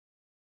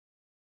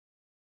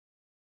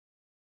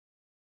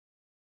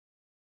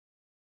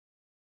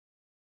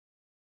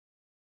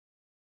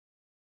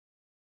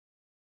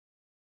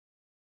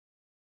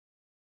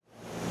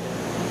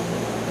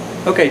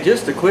Okay,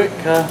 just a quick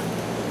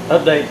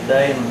update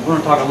today, and we're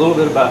going to talk a little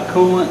bit about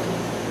coolant.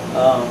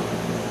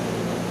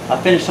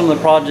 I finished some of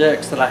the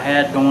projects that I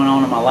had going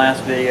on in my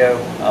last video,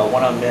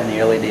 one of them being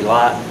the LED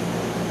light.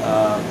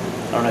 I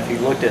don't know if you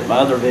looked at my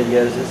other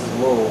videos. This is a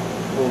little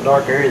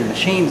dark area. The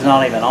machine's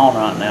not even on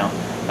right now.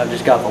 I've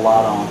just got the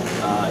light on.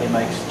 It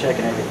makes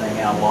checking everything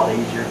out a lot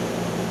easier,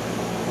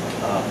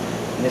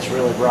 and it's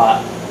really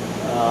bright.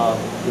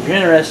 If you're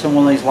interested in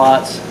one of these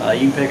lights,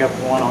 you can pick up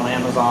one on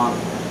Amazon.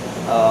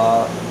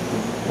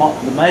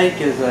 The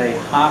make is a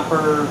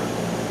Hyper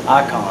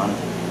Icon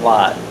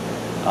light,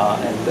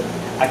 and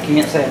I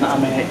can't say, I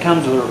mean, it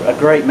comes with a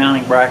great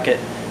mounting bracket.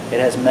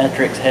 It has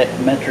metric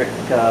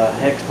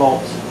hex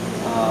bolts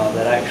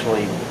that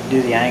actually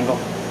do the angle.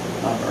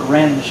 I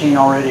ran the machine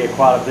already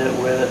quite a bit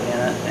with it in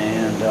it,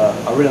 and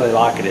I really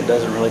like it. It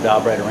doesn't really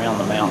vibrate around.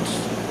 The mount's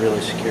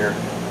really secure.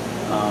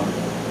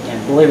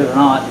 And believe it or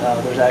not,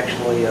 there's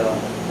actually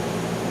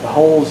the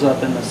holes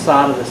up in the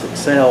side of this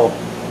Excel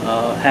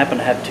happen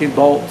to have two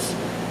bolts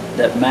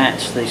that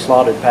match the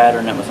slotted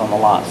pattern that was on the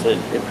light, so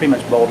it pretty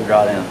much bolted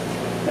right in.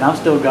 And I've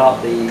still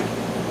got the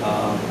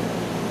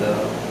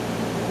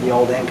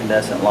old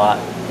incandescent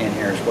light in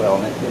here as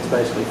well, and it's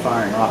basically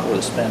firing right where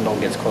the spindle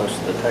gets close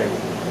to the table.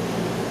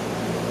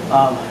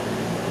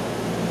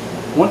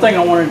 One thing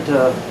I wanted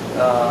to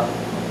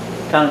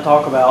kind of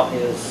talk about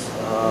is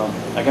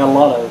I got a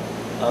lot of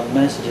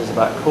messages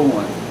about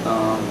coolant.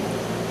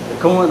 The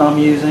coolant I'm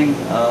using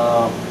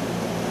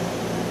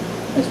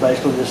is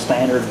basically just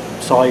standard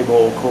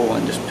soluble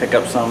coolant. Just pick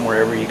up some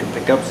wherever you can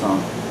pick up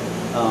some.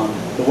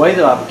 The way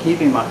that I'm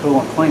keeping my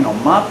coolant clean on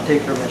my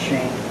particular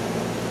machine,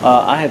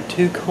 I have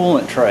two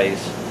coolant trays,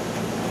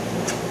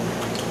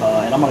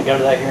 and I'm going to go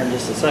to that here in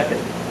just a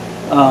second.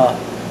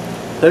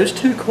 Those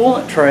two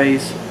coolant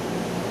trays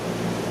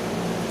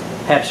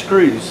have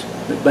screws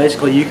that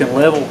basically you can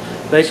level.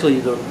 Basically,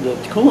 the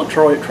coolant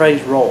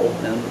trays roll,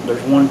 and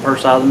there's one per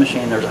side of the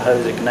machine. There's a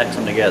hose that connects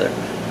them together.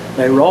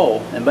 They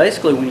roll, and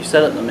basically when you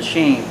set up the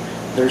machine,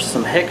 there's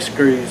some hex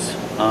screws,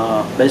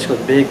 basically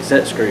big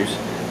set screws,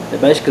 that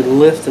basically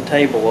lift the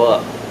table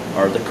up,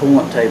 or the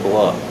coolant table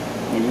up,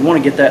 and you want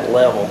to get that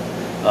level.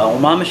 On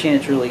my machine,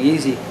 it's really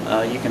easy.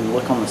 You can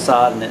look on the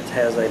side, and it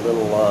has a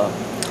little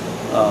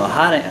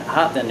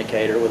height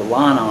indicator with a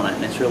line on it,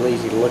 and it's real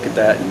easy to look at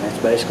that, and it's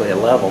basically a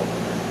level.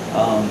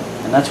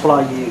 And that's what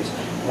I use.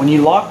 When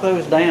you lock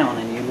those down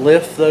and you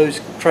lift those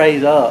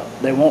trays up,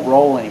 they won't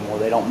roll anymore.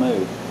 They don't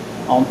move.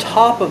 On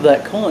top of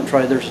that coolant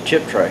tray, there's a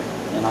chip tray,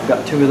 and I've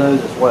got two of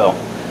those as well.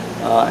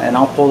 And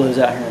I'll pull those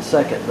out here in a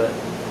second. But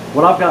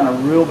what I've gotten a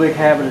real big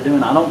habit of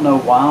doing, I don't know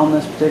why on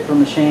this particular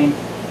machine,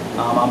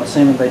 I'm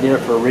assuming they did it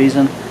for a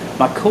reason.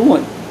 My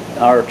coolant,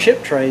 our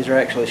chip trays are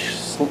actually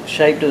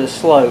shaped at a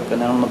slope,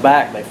 and then on the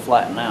back they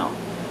flatten out.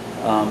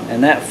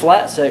 And that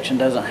flat section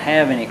doesn't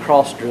have any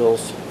cross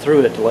drills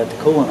through it to let the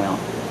coolant out.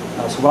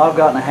 So what I've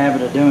gotten a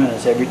habit of doing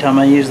is every time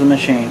I use the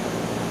machine,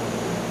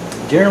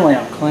 generally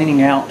I'm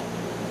cleaning out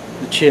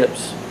the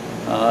chips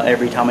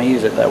every time I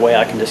use it. That way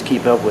I can just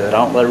keep up with it.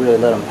 I don't really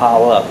let them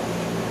pile up.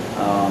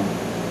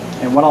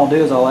 And what I'll do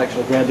is I'll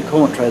actually grab the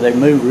coolant tray. They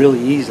move really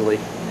easily.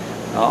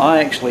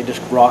 I actually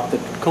just rock the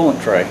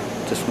coolant tray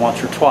just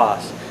once or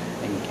twice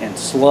and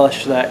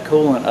slush that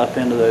coolant up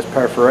into those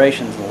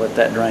perforations and let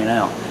that drain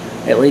out.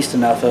 At least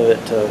enough of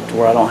it to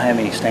where I don't have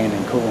any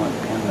standing coolant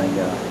in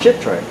the chip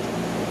tray.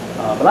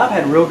 But I've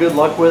had real good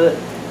luck with it.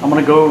 I'm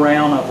going to go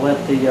around. I've let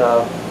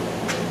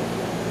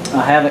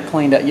I have it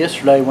cleaned out.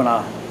 Yesterday when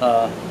I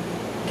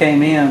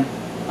came in,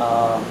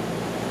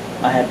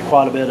 I had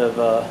quite a bit of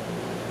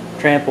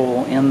tramp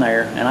oil in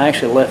there, and I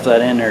actually left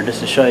that in there just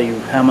to show you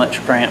how much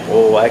tramp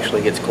oil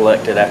actually gets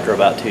collected after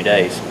about 2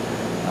 days,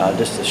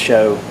 just to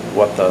show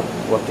what the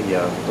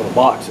little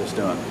box is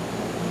doing.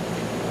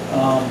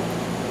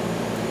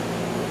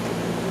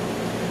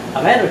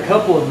 I've had a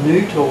couple of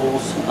new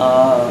tools.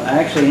 I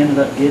actually ended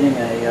up getting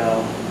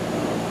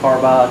a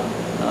carbide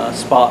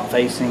spot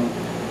facing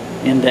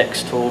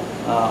index tool.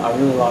 I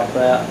really like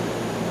that.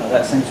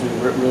 That seems to be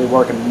really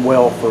working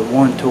well for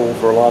one tool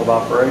for a lot of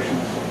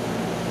operations.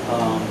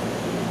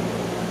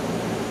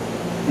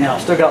 Now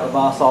I've still got the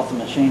vise off the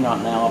machine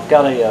right now. I've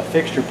got a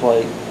fixture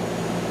plate.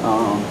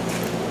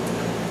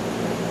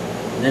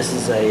 This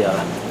is a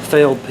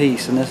failed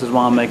piece, and this is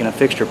why I'm making a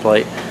fixture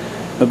plate.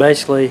 But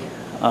basically,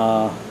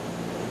 I'm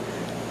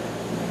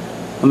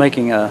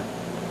making a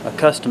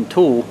custom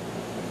tool.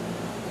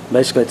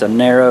 Basically it's a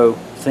narrow,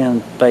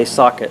 thin face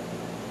socket,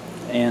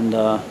 and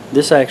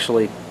this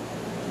actually,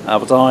 I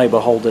was unable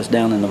to hold this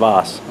down in the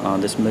vise.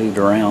 This moved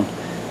around.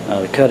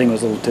 The cutting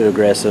was a little too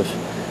aggressive,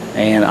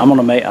 and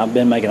I've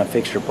been making a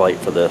fixture plate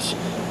for this.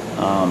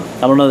 I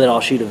don't know that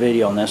I'll shoot a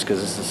video on this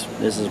because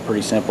this is a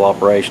pretty simple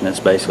operation. It's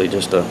basically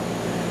just a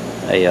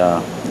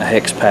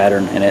hex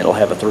pattern, and it'll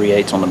have a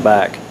 3/8 on the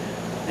back,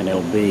 and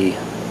it'll be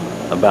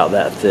about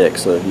that thick,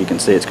 so you can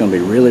see it's going to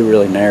be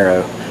really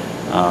narrow.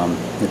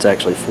 It's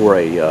actually for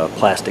a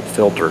plastic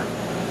filter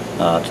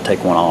to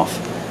take one off.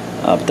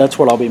 But that's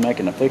what I'll be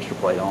making the fixture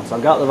plate on. So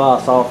I've got the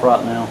vise off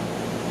right now.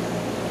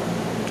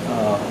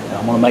 And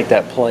I'm going to make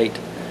that plate.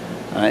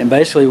 And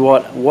basically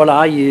what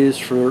I use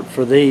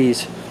for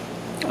these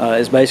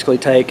is basically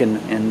take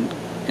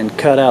and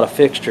cut out a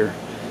fixture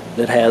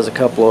that has a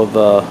couple of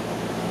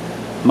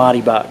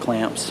Mighty Bite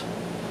clamps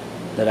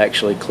that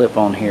actually clip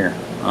on here,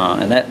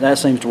 and that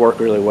seems to work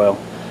really well.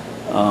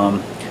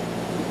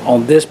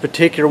 On this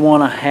particular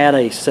one, I had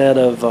a set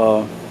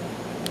of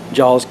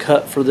jaws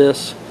cut for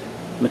this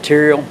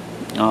material.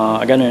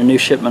 I got in a new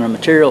shipment of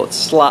material. It's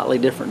slightly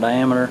different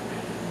diameter,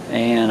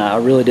 and I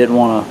really didn't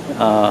want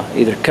to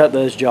either cut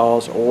those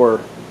jaws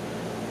or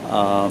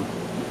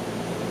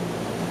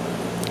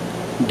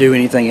do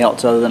anything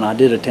else other than I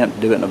did attempt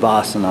to do it in a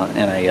vise and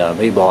a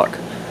V-block,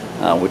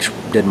 which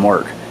didn't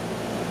work.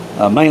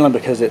 Mainly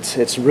because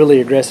it's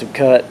really aggressive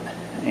cut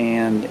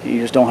and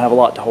you just don't have a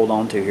lot to hold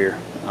on to here.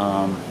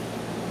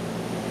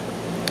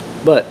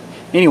 But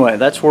anyway,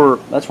 that's where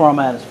I'm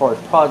at as far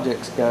as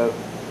projects go.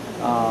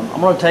 I'm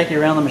going to take you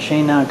around the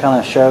machine now and kind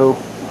of show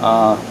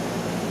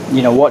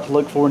you know, what to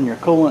look for in your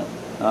coolant,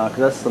 because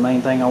that's the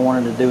main thing I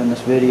wanted to do in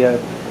this video,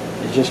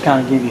 is just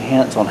kind of give you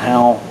hints on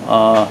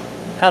how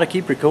to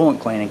keep your coolant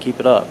clean and keep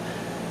it up.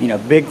 You know,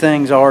 big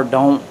things are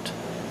don't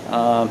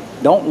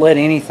let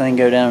anything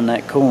go down in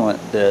that coolant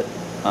that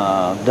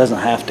doesn't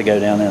have to go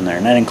down in there,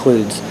 and that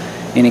includes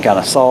any kind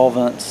of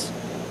solvents,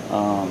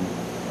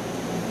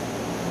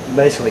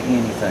 basically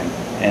anything.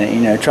 And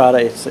you know, try to,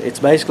 it's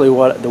basically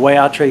what the way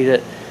I treat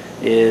it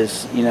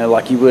is, you know,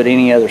 like you would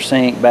any other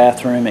sink,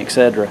 bathroom,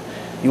 etc.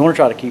 You want to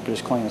try to keep it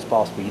as clean as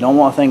possible. You don't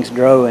want things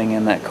growing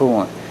in that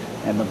coolant,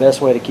 and the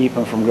best way to keep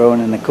them from growing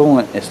in the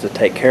coolant is to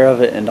take care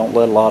of it and don't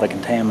let a lot of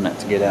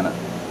contaminants get in it.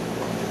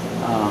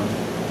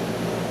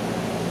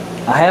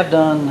 I have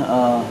done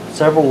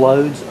several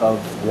loads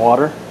of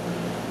water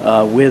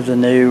with the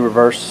new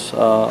reverse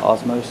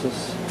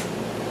osmosis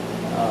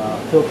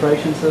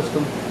filtration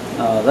system.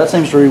 That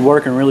seems to be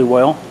working really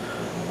well.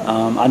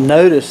 I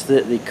noticed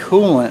that the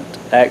coolant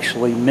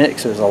actually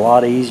mixes a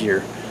lot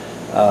easier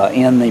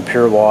in the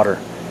pure water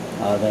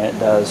than it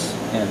does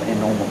in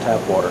normal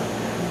tap water.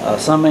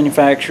 Some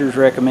manufacturers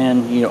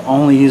recommend, you know,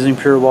 only using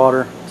pure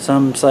water.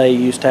 Some say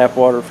use tap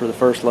water for the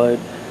first load.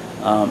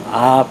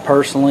 I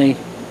personally,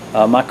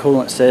 my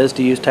coolant says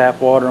to use tap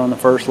water on the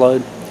first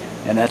load,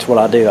 and that's what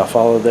I do. I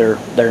follow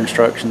their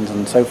instructions,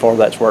 and so far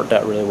that's worked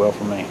out really well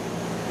for me.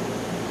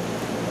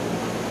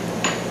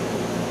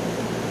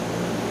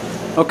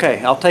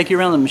 Okay, I'll take you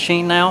around the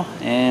machine now,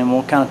 and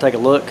we'll kind of take a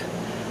look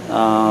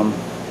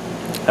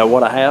at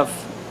what I have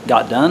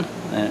got done,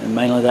 and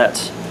mainly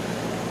that's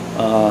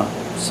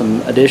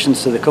some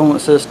additions to the coolant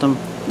system,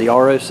 the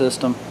RO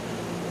system,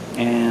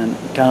 and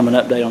kind of an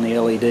update on the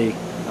LED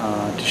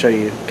to show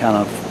you kind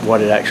of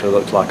what it actually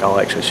looks like. I'll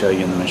actually show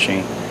you in the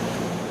machine.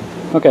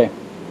 Okay,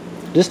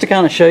 just to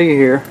kind of show you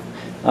here,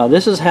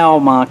 this is how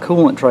my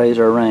coolant trays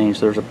are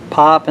arranged. There's a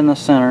pipe in the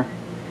center,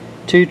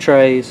 2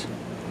 trays,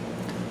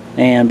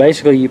 and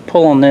basically you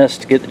pull on this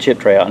to get the chip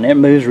tray out, and it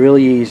moves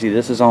really easy.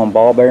 This is on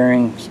ball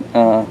bearings,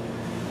 and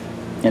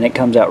it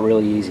comes out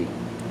really easy.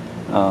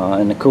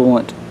 And the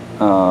coolant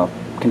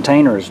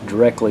container is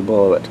directly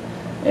below it.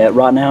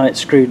 Right now it's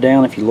screwed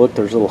down. If you look,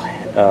 there's little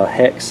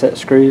hex set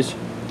screws.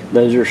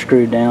 Those are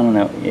screwed down,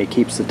 and it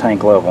keeps the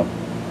tank level.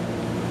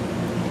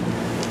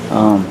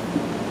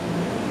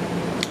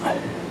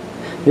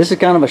 This is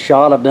kind of a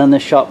shot. I've done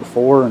this shot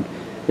before, and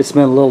it's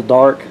been a little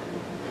dark.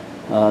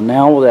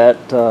 Now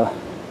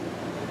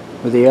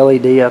with the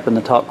LED up in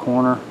the top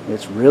corner,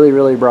 it's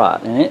really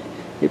bright, and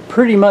it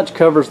pretty much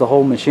covers the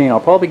whole machine. I'll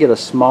probably get a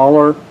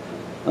smaller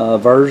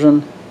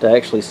version to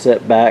actually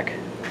set back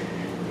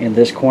in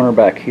this corner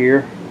back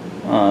here,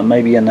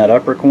 maybe in that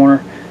upper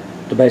corner,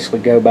 to basically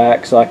go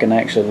back so I can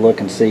actually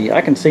look and see.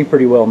 I can see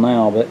pretty well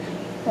now, but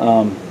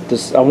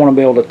I want to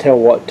be able to tell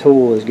what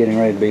tool is getting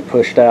ready to be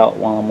pushed out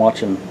while I'm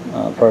watching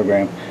the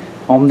program.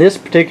 On this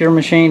particular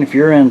machine, if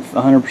you're in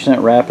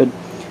 100% rapid,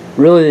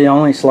 really the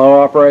only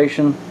slow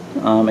operation,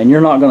 and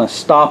you're not going to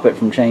stop it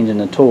from changing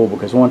the tool,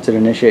 because once it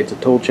initiates a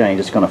tool change,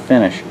 it's going to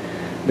finish.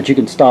 But you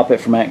can stop it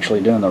from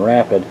actually doing the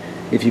rapid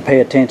if you pay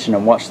attention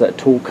and watch that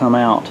tool come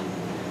out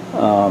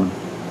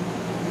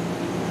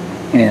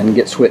and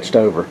get switched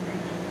over.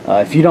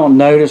 If you don't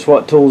notice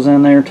what tool's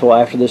in there till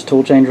after this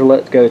tool changer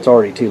lets go, it's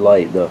already too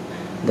late.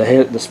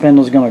 The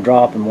spindle's going to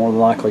drop, and more than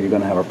likely you're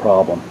going to have a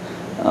problem.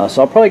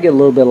 So I'll probably get a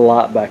little bit of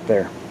light back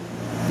there.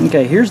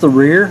 Okay, here's the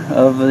rear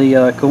of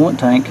the coolant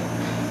tank,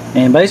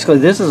 and basically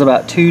this is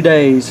about 2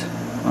 days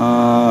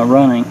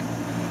running,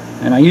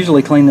 and I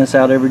usually clean this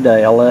out every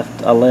day. I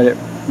let it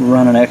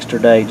run an extra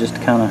day just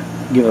to kind of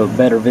give a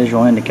better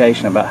visual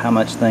indication about how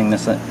much thing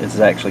this is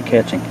actually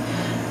catching.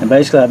 And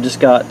basically I've just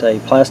got a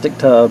plastic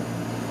tub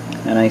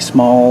and a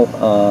small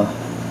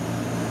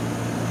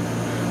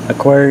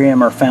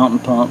aquarium or fountain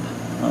pump.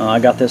 I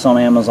got this on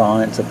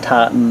Amazon. It's a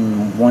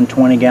Titan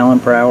 120 gallon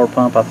per hour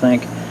pump, I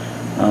think,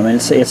 and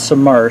it's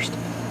submersed.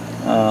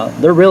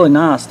 They're really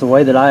nice. The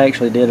way that I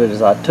actually did it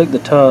is I took the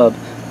tub,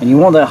 and you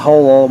want that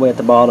hole all the way at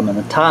the bottom, and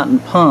the Titan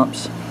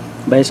pumps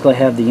basically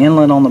have the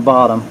inlet on the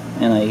bottom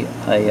and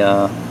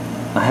a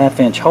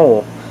half-inch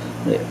hole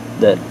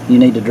that you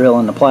need to drill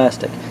in the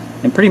plastic.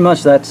 And pretty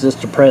much that's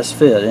just a press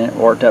fit, and it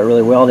worked out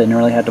really well. Didn't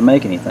really have to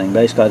make anything.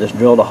 Basically I just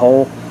drilled a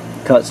hole,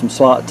 cut some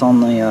slots on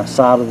the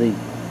side of the,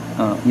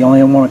 you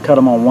only want to cut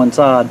them on one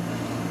side,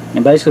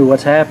 and basically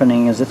what's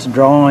happening is it's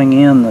drawing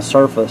in the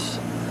surface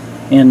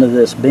into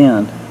this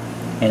bend,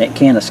 and it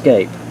can't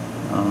escape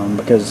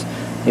because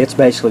it's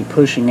basically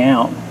pushing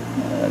out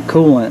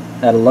coolant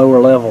at a lower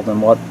level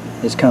than what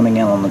is coming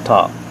in on the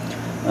top.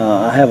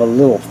 I have a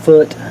little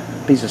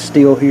piece of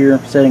steel here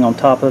sitting on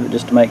top of it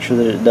just to make sure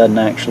that it doesn't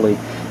actually,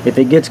 if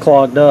it gets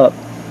clogged up,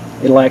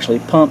 it'll actually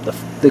pump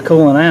the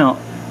coolant out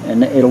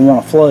and it'll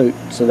want to float,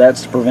 so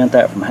that's to prevent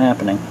that from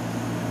happening.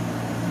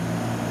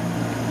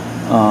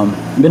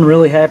 Been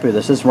really happy with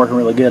this. This is working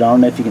really good. I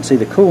don't know if you can see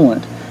the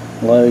coolant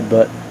load,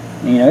 but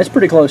you know, it's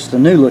pretty close to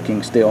new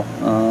looking still.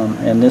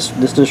 And this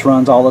just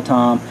runs all the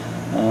time.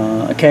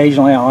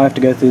 Occasionally I'll have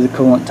to go through the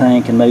coolant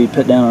tank and maybe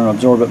put down an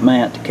absorbent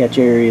mat to catch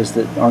areas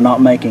that are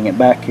not making it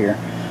back here.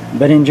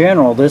 But in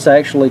general, this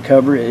actually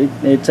covers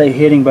it's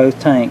hitting both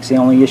tanks. The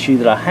only issue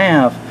that I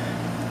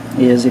have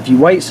is if you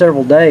wait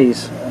several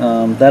days,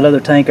 that other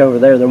tank over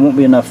there won't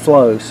be enough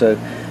flow. So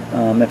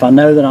if I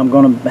know that I'm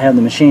going to have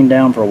the machine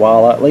down for a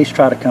while, I'll at least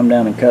try to come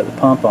down and cut the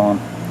pump on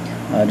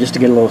just to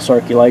get a little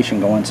circulation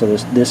going so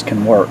this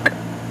can work.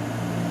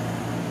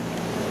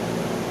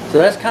 So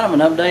that's kind of an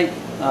update.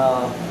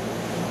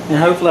 And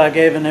hopefully I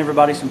gave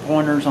everybody some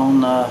pointers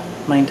on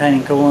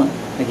maintaining coolant.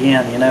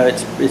 Again, you know,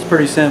 it's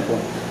pretty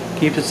simple.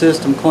 Keep the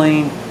system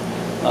clean.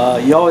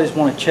 You always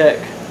want to check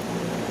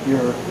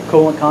your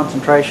coolant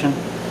concentration.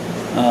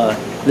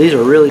 These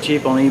are really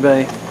cheap on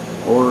eBay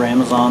or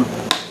Amazon.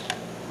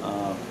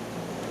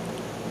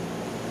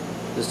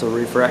 Just a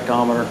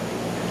refractometer,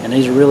 and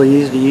these are really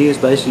easy to use.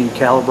 Basically, you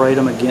calibrate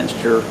them against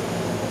your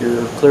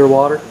clear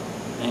water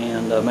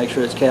and make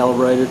sure it's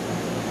calibrated,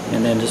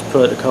 and then just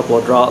put a couple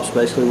of drops.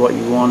 Basically what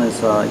you want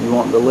is you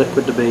want the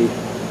liquid to be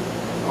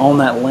on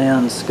that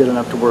lens good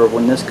enough to where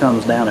when this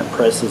comes down it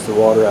presses the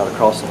water out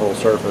across the whole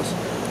surface,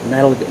 and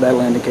that'll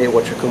indicate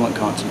what your coolant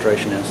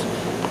concentration is.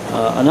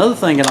 Another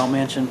thing that I'll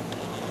mention,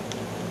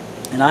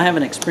 and I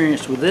haven't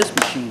experienced with this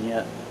machine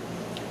yet,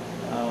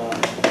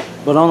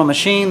 but on a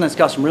machine that's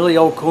got some really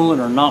old coolant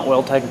or not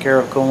well taken care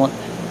of coolant,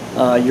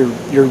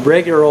 your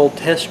regular old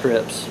test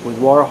strips with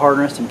water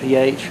hardness and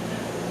pH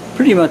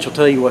pretty much will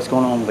tell you what's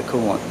going on with the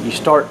coolant. You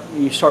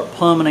start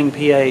plummeting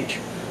pH,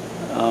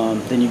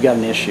 then you've got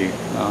an issue.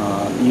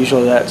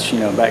 Usually that's, you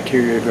know,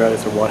 bacteria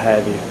growth or what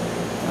have you,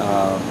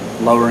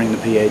 lowering the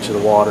pH of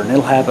the water, and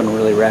it'll happen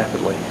really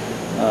rapidly.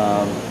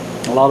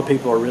 A lot of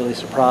people are really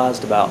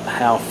surprised about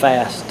how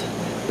fast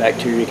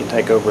bacteria can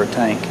take over a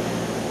tank.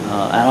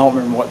 I don't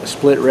remember what the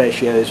split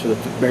ratios for the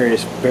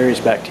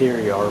various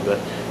bacteria are, but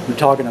we're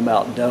talking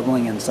about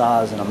doubling in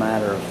size in a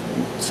matter of,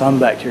 some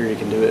bacteria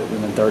can do it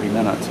within 30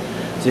 minutes.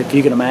 So if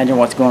you can imagine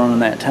what's going on in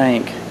that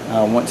tank,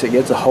 once it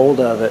gets a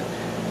hold of it,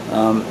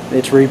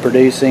 it's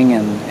reproducing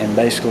and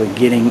basically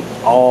getting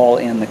all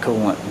in the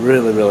coolant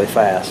really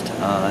fast,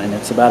 and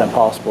it's about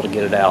impossible to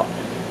get it out.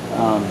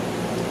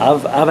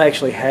 I've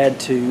actually had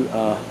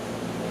to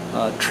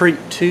treat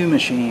 2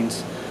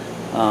 machines,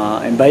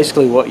 and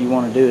basically what you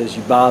want to do is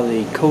you buy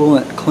the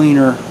coolant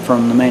cleaner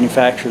from the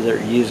manufacturer that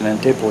you're using,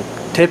 and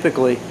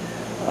typically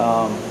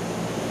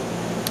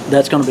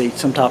that's going to be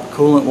some type of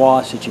coolant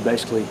wash that you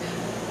basically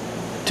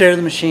tear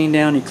the machine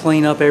down, you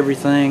clean up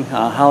everything.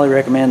 I highly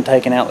recommend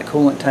taking out the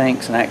coolant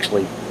tanks and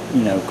actually,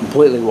 you know,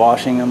 completely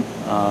washing them,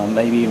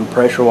 maybe even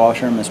pressure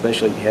washer them,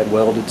 especially if you had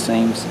welded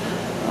seams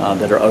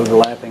that are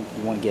overlapping.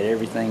 You want to get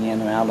everything in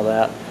and out of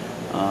that.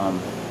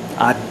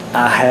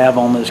 I have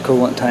on those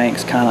coolant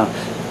tanks kind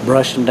of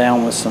brushed them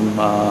down with some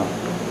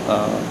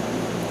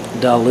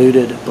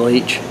diluted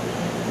bleach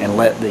and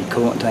let the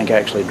coolant tank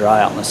actually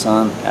dry out in the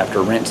sun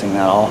after rinsing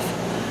that off.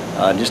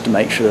 Just to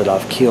make sure that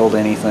I've killed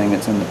anything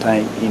that's in the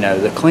tank. You know,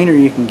 the cleaner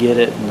you can get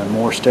it and the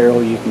more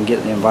sterile you can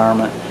get the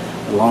environment,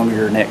 the longer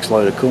your next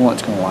load of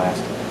coolant's going to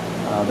last.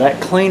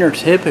 That cleaner,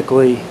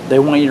 typically, they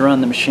want you to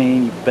run the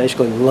machine. You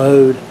basically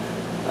load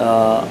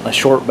a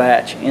short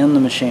batch in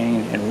the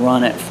machine and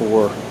run it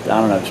for,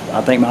 I don't know,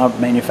 I think my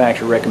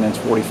manufacturer recommends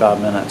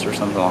 45 minutes or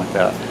something like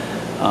that.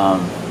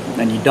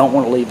 And you don't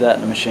want to leave that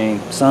in the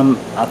machine. Some,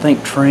 I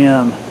think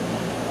trim,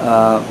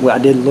 well, I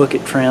did look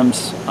at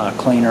Trim's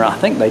cleaner. I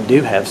think they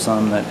do have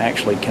some that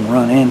actually can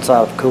run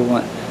inside of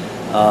coolant,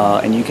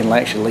 and you can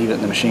actually leave it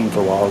in the machine for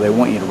a while. They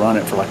want you to run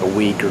it for like a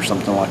week or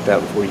something like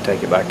that before you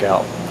take it back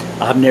out.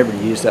 I've never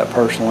used that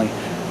personally.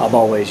 I've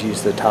always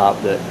used the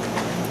top that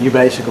you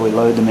basically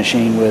load the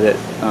machine with it,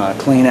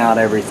 clean out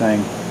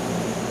everything,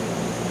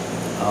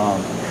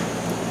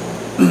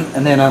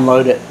 and then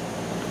unload it.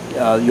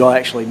 You'll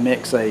actually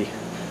mix a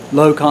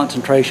low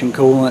concentration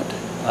coolant,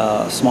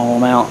 small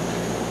amount,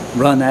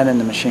 run that in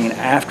the machine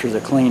after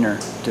the cleaner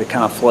to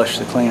kind of flush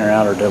the cleaner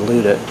out or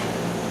dilute it,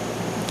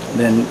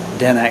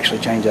 then actually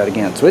change that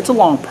again. So it's a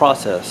long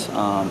process.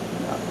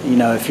 You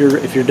know, if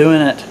you're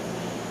doing it,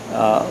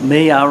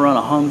 me, I run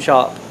a home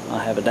shop.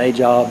 I have a day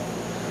job.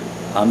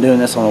 I'm doing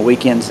this on the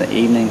weekends and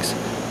evenings.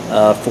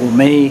 For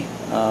me,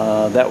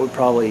 that would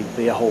probably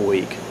be a whole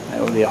week.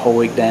 That would be a whole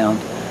week down.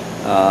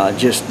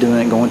 just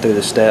going through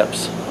the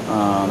steps.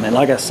 And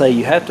like I say,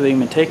 you have to be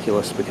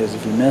meticulous, because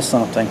if you miss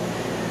something,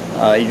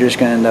 you're just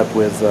going to end up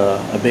with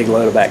a big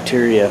load of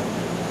bacteria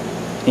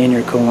in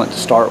your coolant to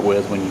start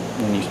with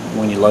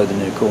when you load the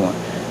new coolant.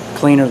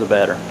 Cleaner the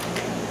better.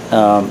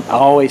 I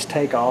always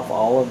take off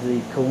all of the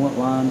coolant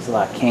lines that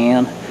I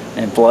can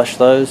and flush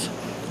those.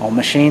 On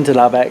machines that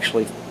I've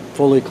actually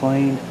fully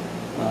cleaned,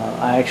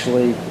 I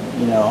actually,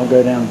 I'll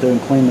go down through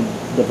and clean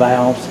the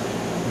valves.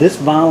 This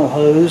vinyl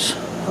hose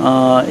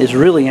is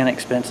really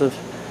inexpensive.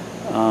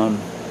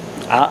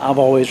 I've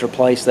always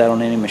replaced that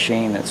on any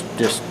machine that's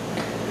just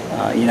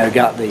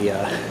got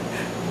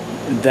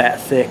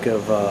that thick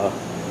of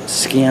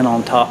skin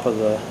on top of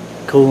the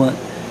coolant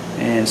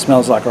and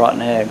smells like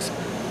rotten eggs.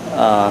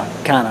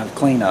 Kind of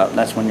clean up.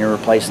 That's when you're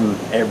replacing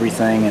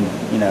everything and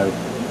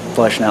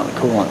flushing out the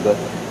coolant. But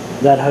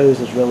that hose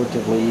is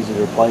relatively easy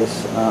to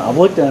replace. I've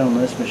looked at it on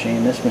this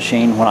machine. This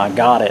machine, when I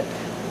got it,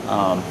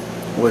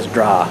 was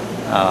dry.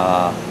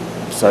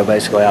 So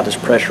basically I just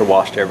pressure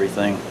washed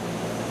everything.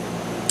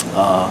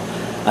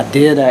 I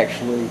did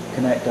actually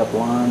connect up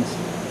lines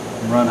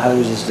and run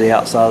hoses to the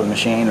outside of the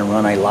machine and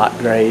run a light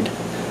grade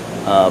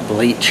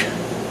bleach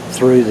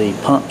through the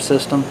pump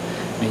system.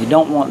 And you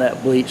don't want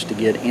that bleach to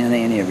get in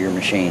any of your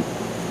machine.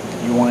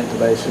 You want it to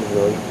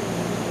basically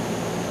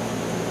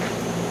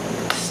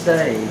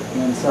stay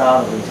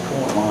inside of these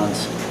coolant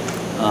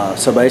lines.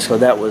 So basically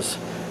that was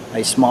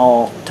a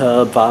small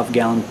tub,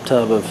 5-gallon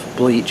tub of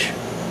bleach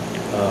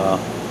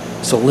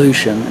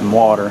solution in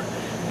water,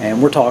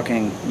 and we're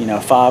talking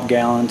 5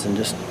 gallons and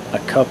just a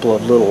couple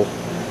of little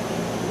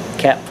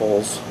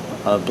capfuls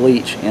of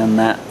bleach in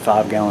that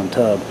 5-gallon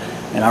tub.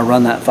 And I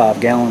run that 5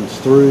 gallons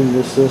through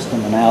this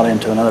system and out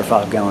into another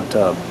 5-gallon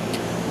tub.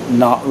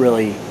 Not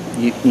really,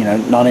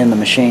 not in the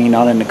machine,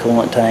 not in the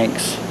coolant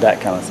tanks, that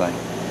kind of thing.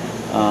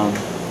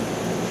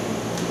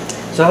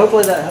 So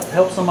hopefully that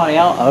helps somebody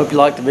out. I hope you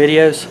like the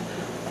videos.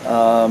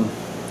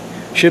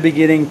 Should be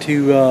getting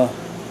to,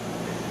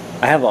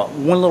 I have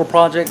one little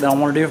project that I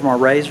want to do for my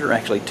razor,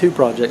 actually 2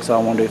 projects I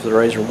want to do for the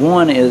razor.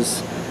 One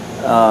is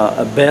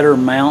a better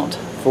mount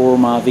for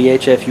my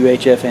VHF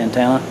UHF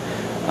antenna.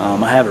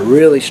 I have a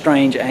really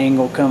strange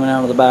angle coming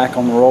out of the back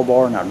on the roll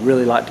bar, and I'd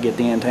really like to get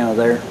the antenna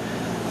there.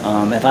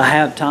 If I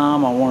have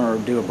time, I want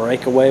to do a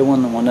breakaway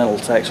one, the one that'll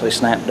actually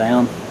snap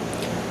down,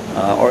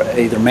 or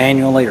either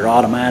manually or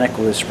automatic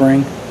with a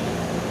spring,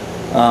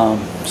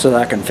 so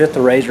that I can fit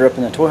the razor up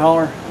in the toy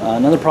hauler.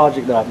 Another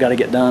project that I've got to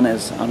get done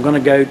is I'm going to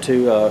go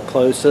to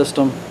closed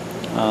system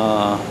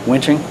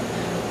winching,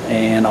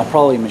 and I'll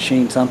probably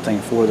machine something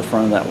for the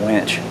front of that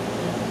winch.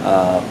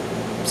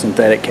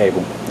 Synthetic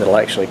cable that'll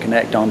actually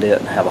connect onto it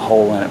and have a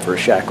hole in it for a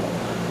shackle.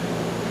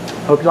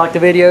 Hope you like the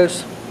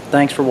videos.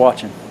 Thanks for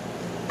watching.